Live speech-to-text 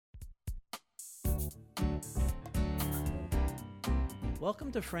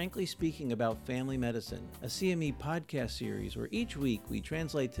Welcome to Frankly Speaking About Family Medicine, a CME podcast series where each week we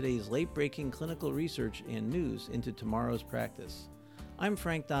translate today's late-breaking clinical research and news into tomorrow's practice. I'm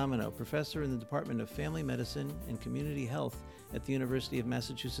Frank Domino, professor in the Department of Family Medicine and Community Health at the University of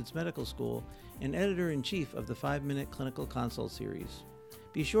Massachusetts Medical School and editor-in-chief of the 5-Minute Clinical Consult series.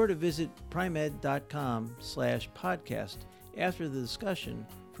 Be sure to visit primed.com/podcast after the discussion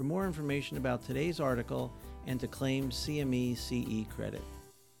for more information about today's article and to claim CME CE credit.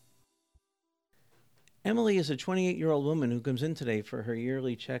 Emily is a 28-year-old woman who comes in today for her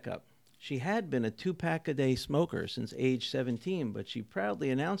yearly checkup. She had been a 2-pack-a-day smoker since age 17, but she proudly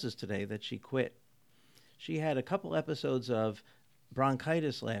announces today that she quit. She had a couple episodes of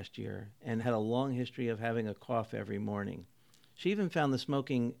bronchitis last year and had a long history of having a cough every morning. She even found the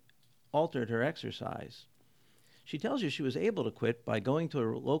smoking altered her exercise. She tells you she was able to quit by going to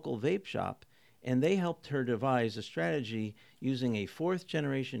a local vape shop, and they helped her devise a strategy using a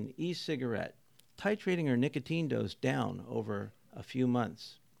 4th-generation e-cigarette, titrating her nicotine dose down over a few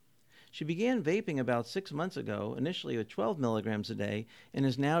months. She began vaping about 6 months ago, initially with 12 milligrams a day, and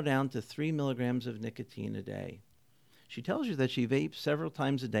is now down to 3 milligrams of nicotine a day. She tells you that she vapes several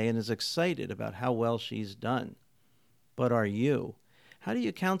times a day and is excited about how well she's done. But are you? How do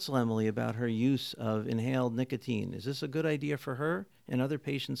you counsel Emily about her use of inhaled nicotine? Is this a good idea for her and other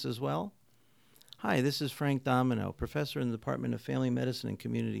patients as well? Hi, this is Frank Domino, professor in the Department of Family Medicine and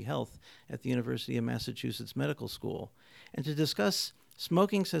Community Health at the University of Massachusetts Medical School. And to discuss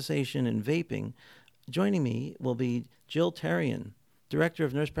smoking cessation and vaping, joining me will be Jill Terrian, Director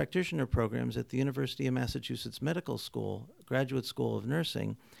of Nurse Practitioner Programs at the University of Massachusetts Medical School, Graduate School of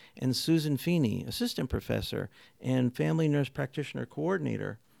Nursing, and Susan Feeney, Assistant Professor and Family Nurse Practitioner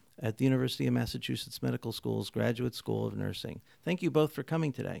Coordinator at the University of Massachusetts Medical School's Graduate School of Nursing. Thank you both for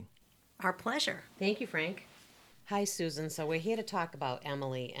coming today. Our pleasure. Thank you, Frank. Hi, Susan. So we're here to talk about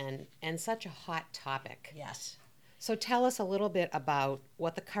Emily and such a hot topic. Yes. So tell us a little bit about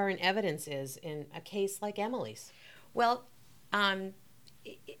what the current evidence is in a case like Emily's. Well,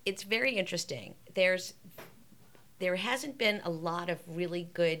 it's very interesting. There hasn't been a lot of really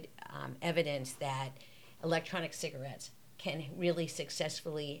good evidence that electronic cigarettes can really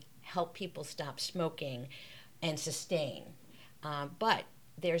successfully help people stop smoking and sustain. But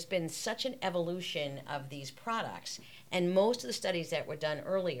there's been such an evolution of these products, and most of the studies that were done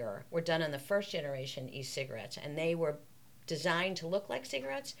earlier were done on the 1st-generation e-cigarettes, and they were designed to look like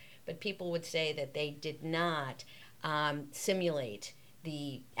cigarettes, but people would say that they did not simulate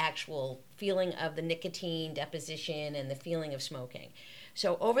the actual feeling of the nicotine deposition and the feeling of smoking.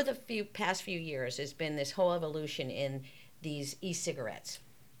 So over the past few years, there's been this whole evolution in these e-cigarettes.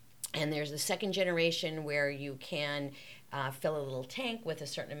 And there's the 2nd generation where you can fill a little tank with a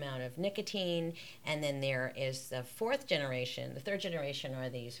certain amount of nicotine. And then there is the 4th generation. The 3rd generation are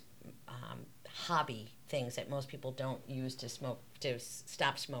these hobby things that most people don't use to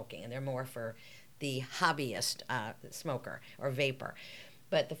stop smoking. And they're more for the hobbyist smoker or vapor.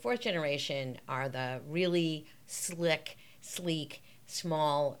 But the 4th generation are the really slick, sleek,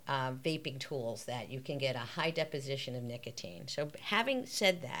 small vaping tools that you can get a high deposition of nicotine. So having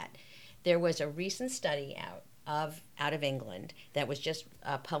said that, there was a recent study out of England that was just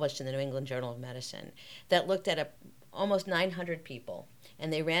published in the New England Journal of Medicine that looked at almost 900 people,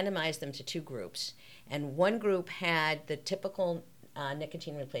 and they randomized them to 2 groups. And one group had the typical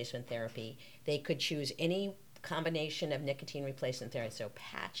nicotine replacement therapy. They could choose any combination of nicotine replacement therapy, so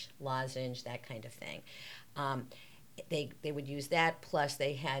patch, lozenge, that kind of thing. They would use that, plus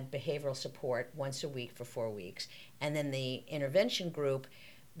they had behavioral support once a week for 4 weeks. And then the intervention group,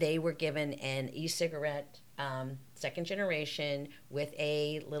 they were given an e-cigarette, 2nd generation, with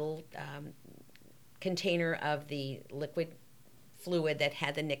a little container of the liquid fluid that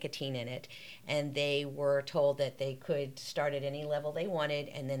had the nicotine in it, and they were told that they could start at any level they wanted,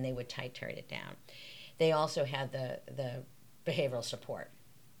 and then they would titrate it down. They also had the behavioral support.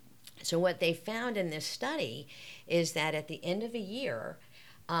 So what they found in this study is that at the end of a year,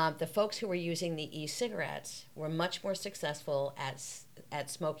 the folks who were using the e-cigarettes were much more successful at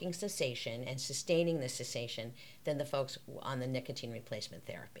smoking cessation and sustaining the cessation than the folks on the nicotine replacement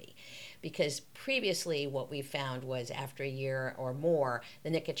therapy. Because previously what we found was after a year or more, the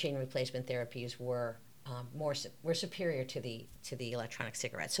nicotine replacement therapies were superior to the electronic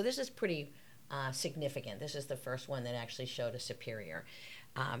cigarettes. So this is pretty significant. This is the first one that actually showed a superior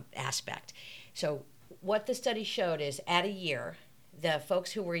aspect. So what the study showed is at a year, the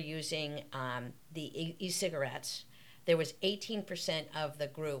folks who were using the e-cigarettes, there was 18% of the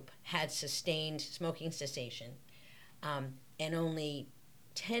group had sustained smoking cessation, and only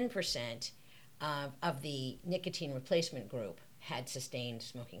 10% of the nicotine replacement group had sustained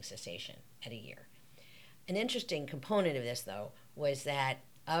smoking cessation at a year. An interesting component of this, though, was that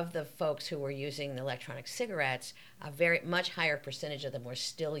of the folks who were using the electronic cigarettes, a very much higher percentage of them were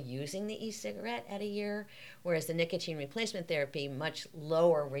still using the e-cigarette at a year, whereas the nicotine replacement therapy, much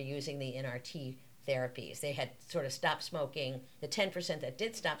lower, were using the NRT therapies. They had sort of stopped smoking. The 10% that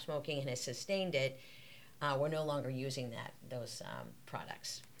did stop smoking and has sustained it were no longer using those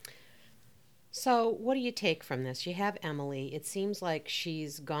products. So what do you take from this? You have Emily. It seems like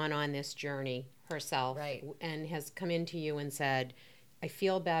she's gone on this journey herself, right, and has come into you and said, I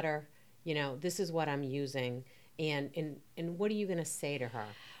feel better, this is what I'm using. And what are you going to say to her?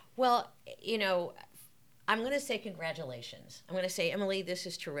 Well, I'm going to say congratulations. I'm going to say, Emily, this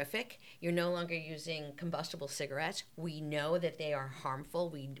is terrific. You're no longer using combustible cigarettes. We know that they are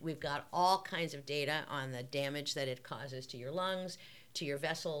harmful. We've got all kinds of data on the damage that it causes to your lungs, to your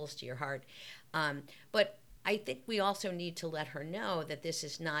vessels, to your heart. But I think we also need to let her know that this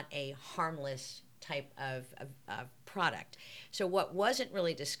is not a harmless type of product. So what wasn't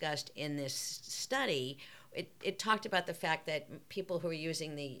really discussed in this study, it talked about the fact that people who were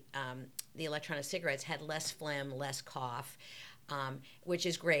using the electronic cigarettes had less phlegm, less cough, which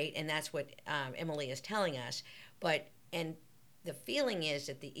is great, and that's what Emily is telling us. And the feeling is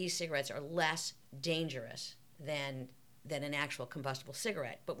that the e-cigarettes are less dangerous than an actual combustible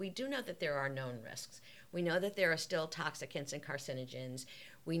cigarette. But we do know that there are known risks. We know that there are still toxicants and carcinogens.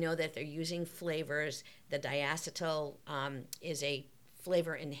 We know that they're using flavors. The diacetyl is a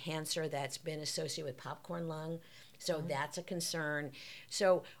flavor enhancer that's been associated with popcorn lung. So that's a concern.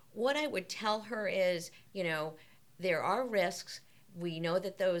 So what I would tell her is, there are risks. We know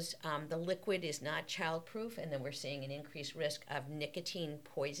that the liquid is not childproof, and then we're seeing an increased risk of nicotine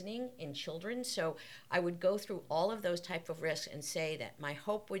poisoning in children. So I would go through all of those type of risks and say that my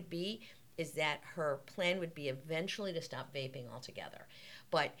hope would be is that her plan would be eventually to stop vaping altogether.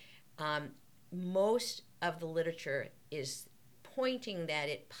 But most of the literature is pointing that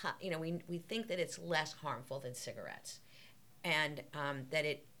we think that it's less harmful than cigarettes, and that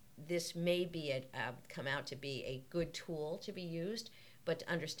this may be come out to be a good tool to be used, but to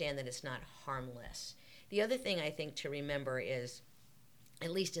understand that it's not harmless. The other thing I think to remember is,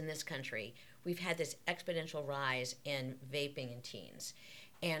 at least in this country, we've had this exponential rise in vaping in teens.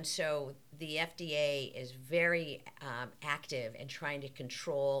 And so the FDA is very active in trying to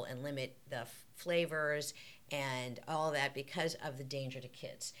control and limit the flavors and all that because of the danger to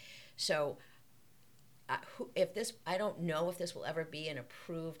kids. So I don't know if this will ever be an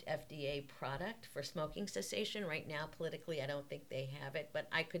approved FDA product for smoking cessation. Right now, politically, I don't think they have it, but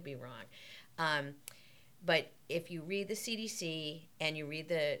I could be wrong. But if you read the CDC and you read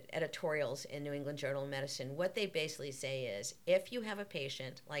the editorials in New England Journal of Medicine, what they basically say is, if you have a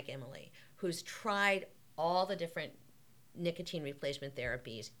patient like Emily who's tried all the different nicotine replacement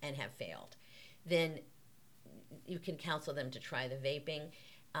therapies and have failed, then you can counsel them to try the vaping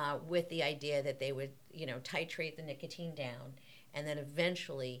with the idea that they would, titrate the nicotine down and then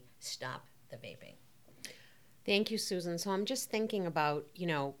eventually stop the vaping. Thank you, Susan. So I'm just thinking about,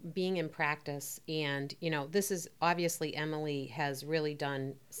 being in practice, and, this is obviously Emily has really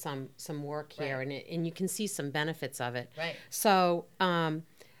done some work here, right, and you can see some benefits of it. Right. So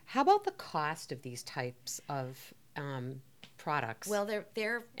how about the cost of these types of products? Well,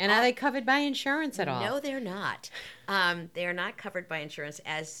 they're and are they covered by insurance at all? No, they're not. They are not covered by insurance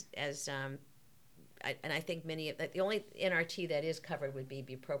and I think the only NRT that is covered would be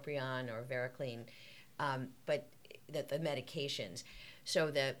bupropion or Veraclean. But the medications. So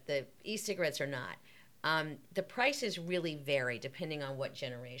the e-cigarettes are not. The prices really vary depending on what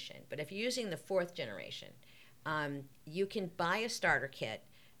generation. But if you're using the fourth generation, you can buy a starter kit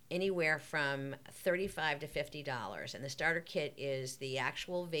anywhere from $35 to $50. And the starter kit is the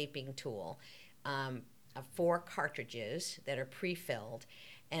actual vaping tool, 4 cartridges that are pre-filled,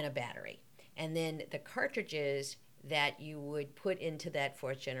 and a battery. And then the cartridges that you would put into that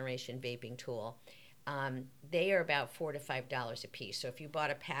fourth generation vaping tool, they are about $4 to $5 a piece. So if you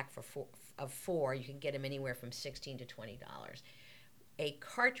bought a pack of 4, you can get them anywhere from $16 to $20. A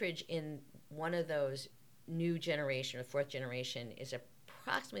cartridge in one of those new generation or fourth generation is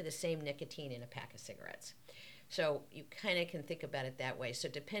approximately the same nicotine in a pack of cigarettes. So you kind of can think about it that way. So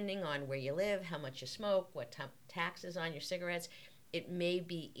depending on where you live, how much you smoke, what tax is on your cigarettes, it may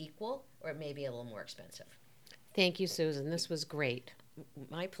be equal or it may be a little more expensive. Thank you, Susan. This was great.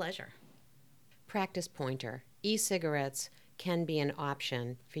 My pleasure. Practice pointer. E-cigarettes can be an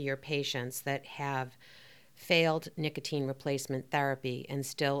option for your patients that have failed nicotine replacement therapy and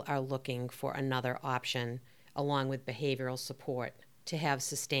still are looking for another option, along with behavioral support, to have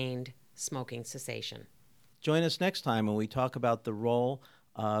sustained smoking cessation. Join us next time when we talk about the role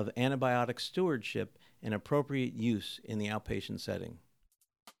of antibiotic stewardship and appropriate use in the outpatient setting.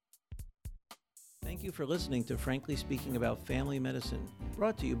 Thank you for listening to Frankly Speaking About Family Medicine,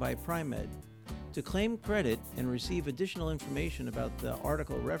 brought to you by Pri-Med. To claim credit and receive additional information about the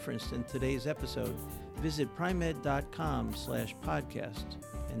article referenced in today's episode, visit primed.com/podcast,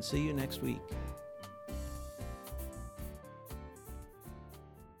 and see you next week.